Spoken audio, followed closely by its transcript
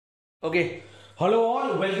Okay. Hello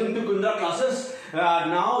all. Welcome to Kundra classes.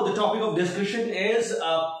 Now the topic of discussion is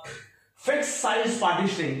fixed size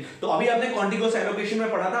partitioning. तो अभी आपने contiguous allocation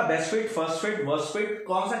में पढ़ा था best fit, first fit, worst fit,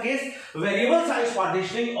 कौन सा केस वेरिएबल साइज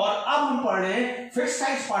पार्टीशनिंग, और अब हम पढ़ रहे हैं फिक्स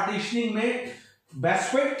साइज पार्टीशनिंग में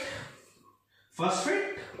best fit, first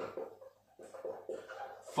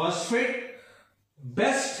fit,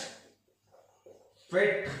 best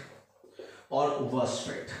fit और वर्स्ट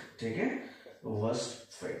फिट. ठीक है, वर्स्ट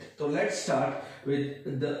फिट. तो let's start with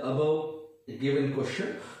the above given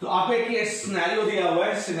question. तो आपको एक सिनेरियो दिया हुआ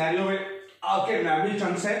है. सिनेरियो में आपके मेमोरी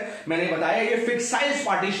चंक्स है. मैंने बताया ये फिक्स साइज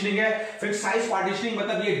पार्टीशनिंग है. फिक्स साइज पार्टीशनिंग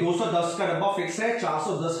मतलब ये 210 का डब्बा फिक्स है,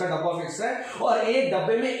 410 का डब्बा फिक्स है, और एक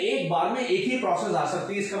डब्बे में एक बार में एक ही प्रोसेस आ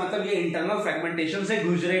सकती है. इसका मतलब ये इंटरनल फ्रेगमेंटेशन से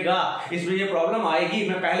गुजरेगा. इसमें ये प्रॉब्लम आएगी.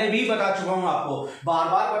 मैं पहले भी बता चुका हूं आपको, बार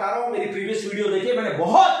बार बता रहा हूं. मेरी प्रीवियस वीडियो देखिए, मैंने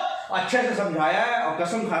बहुत अच्छे से समझाया है और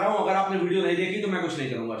कसम खा रहा हूं अगर आपने वीडियो नहीं देखी तो मैं कुछ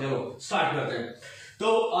नहीं करूंगा. चलो स्टार्ट करते हैं.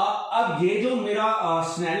 तो अब ये जो मेरा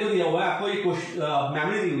सिनेरियो दिया हुआ है, आपको एक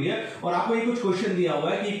मेमोरी दी हुई है और आपको ये कुछ क्वेश्चन दिया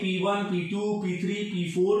हुआ है कि P1, P2, P3,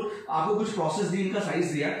 P4 आपको कुछ प्रोसेस दी, इनका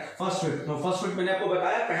साइज दिया है. फर्स्ट फिट, तो फर्स्ट फिट मैंने आपको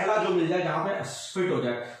बताया पहला जो मिल जाए जहां पे फिट हो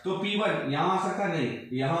जाए. तो P1 यहां आ सकता है,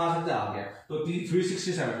 नहीं यहां आ सकता है, आ गया. तो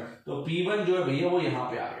 367, तो P1 जो है भैया वो यहां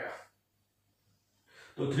पे आ गया.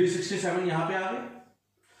 तो 367 यहां पे आ गया.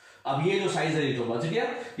 अब ये जो साइज है, ये जो बच गया,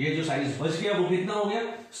 ये जो साइज बच गया वो कितना हो गया?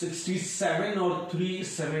 67 और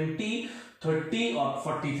 370, 30 और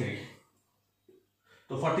 43.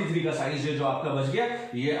 तो 43 का साइज है जो आपका बच गया.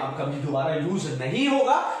 ये अब कभी दोबारा यूज नहीं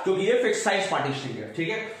होगा क्योंकि ये फिक्स साइज पार्टीशनिंग है. ठीक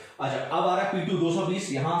है. अच्छा, अब आ रहा है P2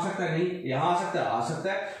 220. यहां आ सकता है, नहीं यहां आ सकता है, आ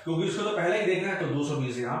सकता है क्योंकि उसको तो पहले ही देखना है. तो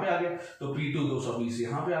 220 यहां पे आ गया. तो P2 220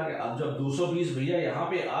 यहां पे आ गया. अब जब 220 भैया यहां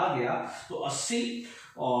पे आ गया तो 80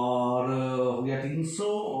 और हो गया 300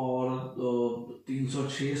 और 300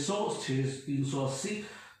 600 380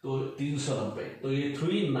 तो 390. तो ये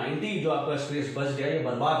 390 जो आपका स्पेस बच गया, ये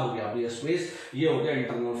बर्बाद हो गया. अब ये स्पेस ये हो गया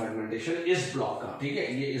इंटरनल फ्रेगमेंटेशन इस ब्लॉक का. ठीक है,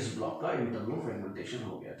 ये इस ब्लॉक का इंटरनल फ्रेगमेंटेशन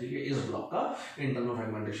हो गया. ठीक है, इस ब्लॉक का इंटरनल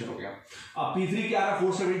फ्रेगमेंटेशन हो गया. अब P3 क्या आ रहा है?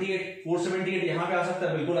 478 यहां पे आ सकता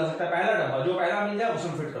है, बिल्कुल आ सकता है. पहला डब्बा जो पहला मिल जाए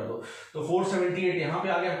उसमें फिट कर दो. तो 478 यहां पे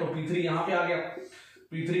आ गया. तो P3 यहां पे आ गया,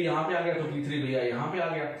 P3 यहां पे आ गया. तो P3 भैया यहां पे आ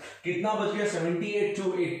गया. कितना बच गया? 78 to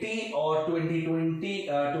 80 और 22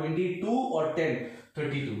 और 10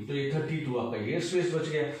 32. तो ये 32 आपका ये स्पेस बच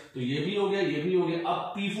गया. तो ये भी हो गया, ये भी हो गया.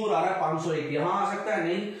 अब P4 आ रहा है 501. यहां आ सकता है,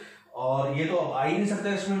 नहीं, और ये तो अब आ ही नहीं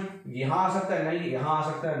सकता इसमें. यहां आ सकता है, नहीं यहां आ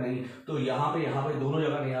सकता है, नहीं. तो यहां पे दोनों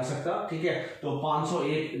जगह नहीं आ सकता. ठीक है, तो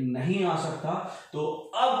 501 नहीं आ सकता. तो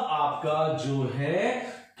अब आपका जो है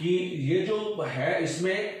कि ये जो है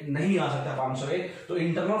इसमें नहीं आ सकता 501. तो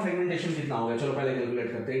इंटरनल फ्रेगमेंटेशन कितना हो गया? चलो पहले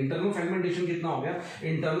कैलकुलेट करते हैं. इंटरनल फ्रेगमेंटेशन कितना हो गया?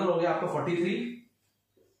 इंटरनल हो गया आपका 43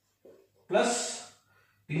 प्लस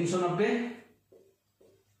 390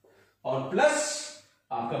 और प्लस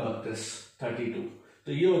आपका 32.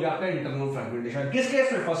 तो ये हो गया आपका इंटरनल फ्रेगमेंटेशन. किस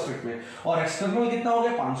केस में? फर्स्ट फिट में. और एक्सटर्नल कितना हो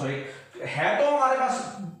गया? 501. है तो हमारे पास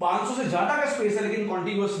 500 से ज्यादा का स्पेस है लेकिन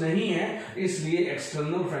कॉन्टिग्यूअस नहीं है, इसलिए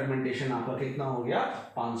एक्सटर्नल फ्रेगमेंटेशन आपका कितना हो गया?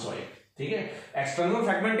 501. ठीक है, एक्सटर्नल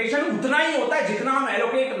फ्रेगमेंटेशन उतना ही होता है जितना हम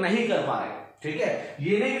एलोकेट नहीं कर पा रहे. ठीक है,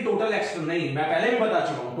 ये नहीं कि टोटल एक्सटर्नल, नहीं, मैं पहले भी बता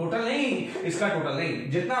चुका हूं, टोटल नहीं, इसका टोटल नहीं,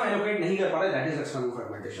 जितना हम एलोकेट नहीं कर पा रहे दैट इज एक्सटर्नल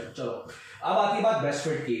फ्रेगमेंटेशन. चलो अब आती बात बेस्ट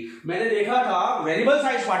फिट की. मैंने देखा था वेरिएबल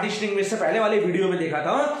साइज पार्टीशनिंग में, इससे पहले वाले वीडियो में देखा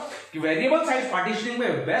था कि वेरिएबल साइज पार्टीशनिंग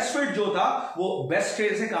में बेस्ट फिट जो था वो बेस्ट के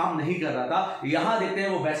जैसे काम नहीं कर रहा था. यहां देखते हैं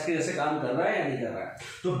वो बेस्ट के जैसे काम कर रहा है या नहीं कर रहा है.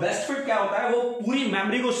 तो बेस्ट फिट क्या होता है? वो पूरी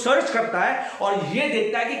मेमोरी को सर्च करता है और ये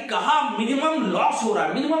देखता है कि कहां मिनिमम लॉस हो रहा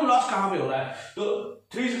है. मिनिमम लॉस कहां पे हो रहा है? तो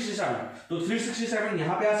 367, तो 367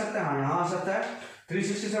 यहां पे आ सकता है, हाँ यहां आ सकता है.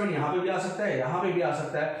 367 यहां पे भी आ सकता है, यहां पे भी आ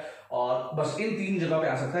सकता है, और बस इन तीन जगह पे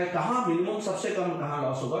आ सकता है. कहां मिनिमम सबसे कम कहां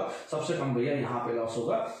लॉस होगा? सबसे कम भैया यहां पे लॉस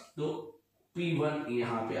होगा. तो P1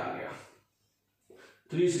 यहां पे आ गया,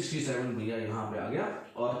 367 भैया यहां पे आ गया,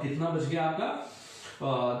 और कितना बच गया आपका?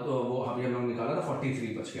 तो वो अभी हम लोग निकाला था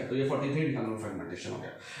 43 बच गया. तो ये 43 इंटरनल फ्रेगमेंटेशन हो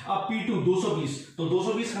गया. अब P2 220, तो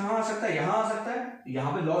 220 कहां आ सकता है? यहां आ सकता है.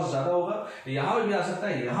 यहां पे लॉस ज्यादा होगा. यहां पे भी आ सकता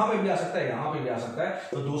है, यहां पे भी आ सकता है, यहां पे भी आ सकता है.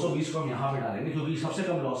 तो 220 को हम यहां पे डालेंगे क्योंकि सबसे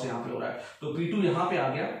कम लॉस यहां पे हो रहा है. तो P2 यहां पे आ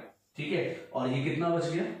गया. ठीक है, और ये कितना बच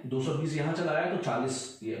गया? 220 यहां चला आया तो 40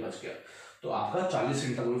 ये बच गया. तो आपका 40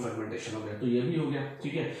 इंटरनल फ्रेगमेंटेशन हो गया. तो ये भी हो गया.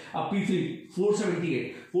 ठीक है, अब P3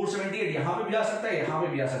 478 यहां पे भी आ सकता है, यहां पे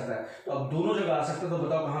भी आ सकता है. तो अब दोनों जगह आ सकता है. तो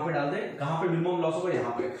बताओ कहां पे डाल दें? कहां पे मिनिमम लॉस होगा?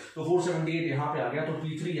 यहां पे. तो 478 यहां पे आ गया. तो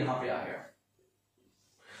P3 यहां पे आ गया.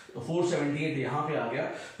 तो 478 यहां पे आ गया,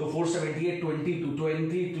 तो 478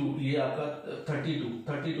 22 ये आपका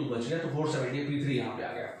 32 बच गया, तो 478 P3 यहां पे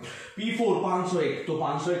आ गया। P4 501, तो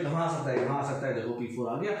 501 कहां आ सकता है, यहां आ सकता है, देखो P4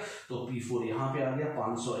 आ गया, तो P4 यहां पे आ गया,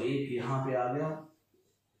 501 यहां पे आ गया,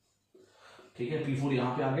 ठीक है, P4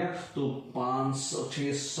 यहां पे आ गया, तो 500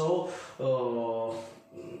 600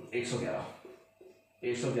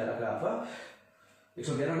 111 का आपका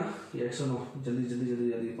 111 ना या 109,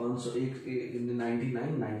 जल्दी 501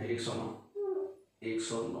 99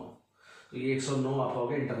 109, तो ये 109 आपका हो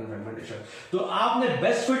गया इंटरनल फ्रेगमेंटेशन। तो आपने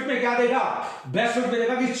बेस्ट फिट में क्या देखा, बेस्ट फिट में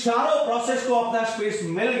देखा कि चारों प्रोसेस को अपना स्पेस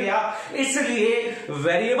मिल गया, इसलिए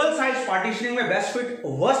वेरिएबल साइज पार्टीशनिंग में बेस्ट फिट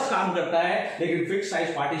वर्स्ट काम करता है, लेकिन फिक्स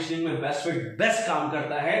साइज पार्टीशनिंग में बेस्ट फिट बेस्ट काम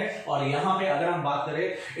करता है। और यहां पे अगर हम बात करें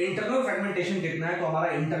इंटरनल फ्रेगमेंटेशन कितना है, तो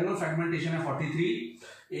हमारा इंटरनल फ्रेगमेंटेशन है 43,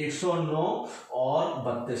 109 और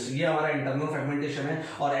 32, ये हमारा इंटरनल फ्रेगमेंटेशन है।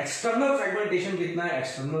 और एक्सटर्नल फ्रेगमेंटेशन कितना है,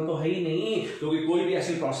 एक्सटर्नल तो है ही नहीं, क्योंकि कोई भी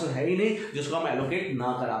ऐसी प्रोसेस है ही नहीं जिसको हम एलोकेट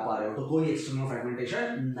ना करा पा रहे हो, तो कोई एक्सटर्नल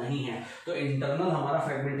फ्रेगमेंटेशन नहीं है। तो इंटरनल हमारा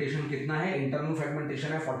फ्रेगमेंटेशन कितना है, इंटरनल फ्रेगमेंटेशन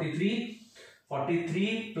है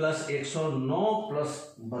 43 प्लस 109 प्लस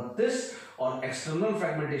 32, और एक्सटर्नल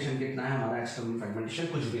फ्रेगमेंटेशन कितना है हमारा, एक्सटर्नल फ्रेगमेंटेशन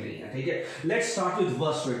कुछ भी नहीं है, ठीक है। Let's start with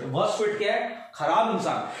worst fit. Worst fit क्या है, खराब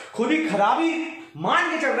इंसान खुद ही खराबी मान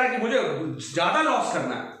के चल रहा है कि मुझे ज्यादा लॉस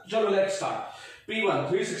करना है। चलो लेट्स स्टार्ट। P1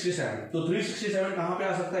 367, तो 367 कहां पे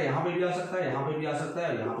आ सकता है, यहां पे भी आ सकता है, यहां पे भी आ सकता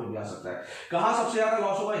है, यहां पे भी आ सकता है। कहां सबसे ज्यादा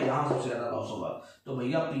लॉस होगा, यहां सबसे ज्यादा लॉस होगा, तो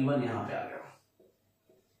भैया P1 यहां पे आ गया,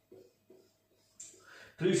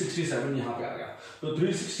 367 यहां पे आ गया, तो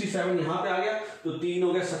 367 यहां पे आ गया, तो 3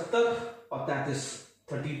 हो गया 70 और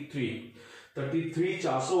 33 33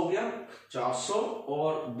 400 हो गया, 400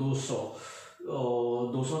 और 200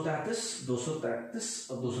 233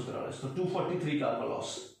 और 243, तो 243 का आपका लॉस,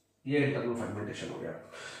 ये इंटरनल फ्रेगमेंटेशन हो गया,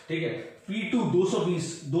 ठीक है। P2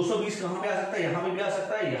 220 कहां पे आ सकता है, यहां पे भी आ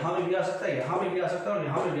सकता है, यहां पे भी आ सकता है, यहां पे भी आ सकता है और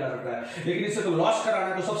यहां पे भी आ सकता है, लेकिन इससे तो लॉस कराना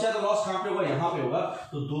है, तो सबसे ज्यादा लॉस कहां पे होगा, यहां पे होगा,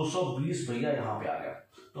 तो 220 भैया यहां पे आ गया,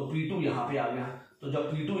 तो P2 यहां पे आ गया, तो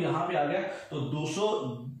जब P2 यहां पे आ गया तो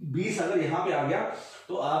 220 अगर यहां पे आ गया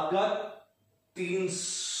तो आपका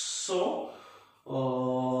 300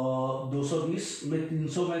 220 में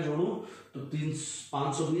 300 में जोड़ू तो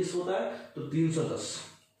 520 होता है, तो 310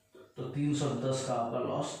 का आपका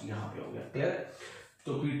लॉस यहां पे हो गया, क्लियर।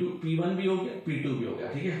 तो P1 भी हो गया, P2 भी हो गया,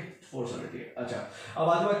 ठीक है, 478। अच्छा, अब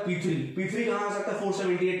आते बात P3 कहां आ सकता है,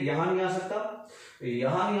 478 यहां नहीं आ सकता,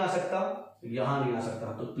 यहां नहीं आ सकता, यहां नहीं आ सकता,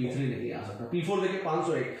 तो P3 नहीं आ सकता। P4 देखिए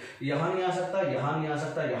 501 यहां नहीं आ सकता, यहां नहीं आ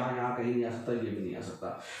सकता, यहां कहीं नहीं आ सकता, ये भी नहीं आ सकता।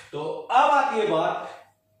 तो अब आती है बात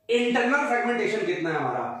इंटरनल फ्रेगमेंटेशन कितना है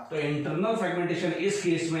हमारा, तो इंटरनल फ्रेगमेंटेशन इस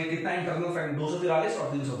केस में कितना, इंटरनल फ्रेगमेंट 243 और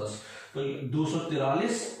 310, तो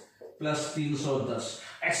 243 प्लस 310।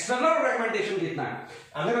 एक्सटर्नल फ्रेगमेंटेशन कितना है,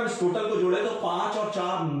 अगर हम इस टोटल को जोड़े तो 5 और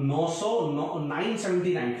 4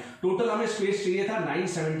 979, टोटल हमें स्पेस चाहिए था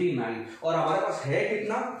 979, और हमारे पास है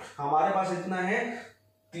कितना, हमारे पास इतना है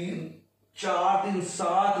 4 3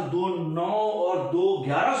 7 2 9 और 2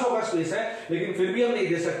 1100 का स्पेस है, लेकिन फिर भी हम नहीं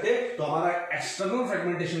दे सकते, तो हमारा एक्सटर्नल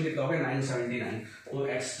फ्रेगमेंटेशन कितना हो गया 979, तो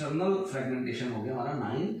एक्सटर्नल फ्रेगमेंटेशन हो गया हमारा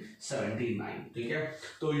 979, ठीक है।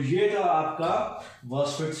 तो ये था आपका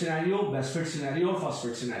worst fit scenario, best fit scenario, first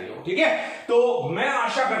fit scenario, ठीक है। तो मैं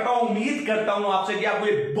आशा करता हूं, उम्मीद करता हूं आपसे कि आपको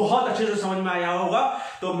ये बहुत अच्छे से समझ में आया होगा।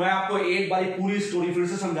 तो मैं आपको एक बार पूरी स्टोरी फिर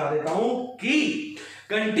से समझा देता हूं कि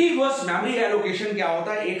कंटीग्युअस मेमोरी एलोकेशन क्या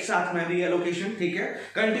होता है, एक साथ मेमोरी एलोकेशन, ठीक है।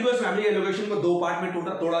 कंटीग्युअस मेमोरी एलोकेशन को दो पार्ट में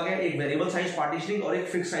टोटल तोड़ा गया, एक वेरिएबल साइज पार्टीशनिंग और एक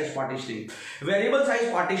fix size partitioning. Variable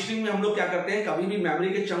size partitioning में हम लोग क्या करते हैं, कभी भी मेमोरी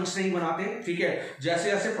के चंक्स नहीं बनाते, ठीक है,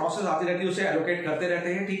 जैसे जैसे प्रोसेस आती रहती है उसे एलोकेट करते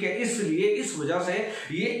रहते हैं, ठीक है। इसलिए इस वजह से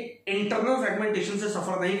ये इंटरनल फ्रेगमेंटेशन से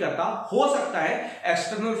सफर नहीं करता, हो सकता है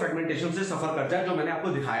एक्सटर्नल फ्रेगमेंटेशन से सफर कर जाए, जो मैंने आपको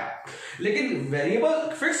दिखाया। लेकिन वेरिएबल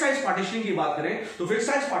फिक्स साइज पार्टीशनिंग की बात करें तो फिक्स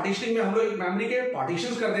साइज पार्टीशनिंग में हम लोग मेमोरी के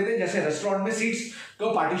पार्टीशंस कर देते हैं, जैसे रेस्टोरेंट में सीट्स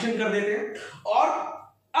को पार्टीशन कर देते हैं। और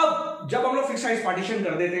अब जब हम लोग फिक्स साइज पार्टीशन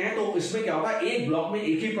कर देते हैं तो इसमें क्या होगा, एक ब्लॉक में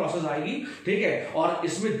एक ही प्रोसेस आएगी, ठीक है, और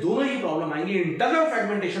इसमें दोनों ही प्रॉब्लम आएंगी, इंटरनल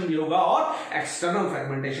फ्रेगमेंटेशन भी होगा और एक्सटर्नल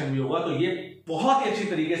फ्रेगमेंटेशन भी होगा। तो ये बहुत ही अच्छी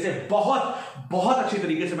तरीके से, बहुत अच्छी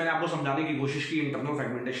तरीके से मैंने आपको समझाने की कोशिश की, इंटरनल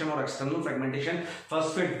फ्रेगमेंटेशन और external fragmentation, first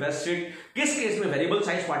fit best fit, किस केस में वेरिएबल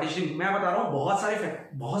साइज पार्टीशनिंग। मैं बता रहा हूं बहुत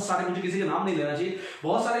सारे मुझे किसी का नाम नहीं लेना चाहिए,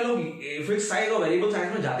 बहुत सारे लोग फिक्स साइज और वेरिएबल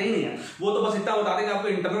साइज में जाते ही नहीं है, वो तो बस इतना बता देंगे आपको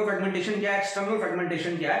इंटरनल फ्रेगमेंटेशन क्या है, एक्सटर्नल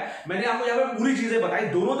फ्रेगमेंटेशन क्या है। मैंने आपको यहाँ पे पूरी चीजें बताई,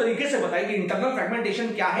 दोनों तरीके से बताई कि इंटरनल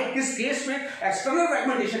फ्रेगमेंटेशन क्या है किस केस में, एक्सटर्नल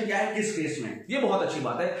फ्रेगमेंटेशन क्या है किस केस में। ये बहुत अच्छी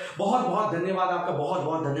बात है। बहुत धन्यवाद आपका,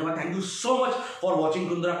 बहुत धन्यवाद। Thank you so much for watching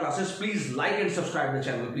Kundra classes. Please like and subscribe the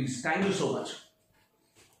channel, please. Thank you so much.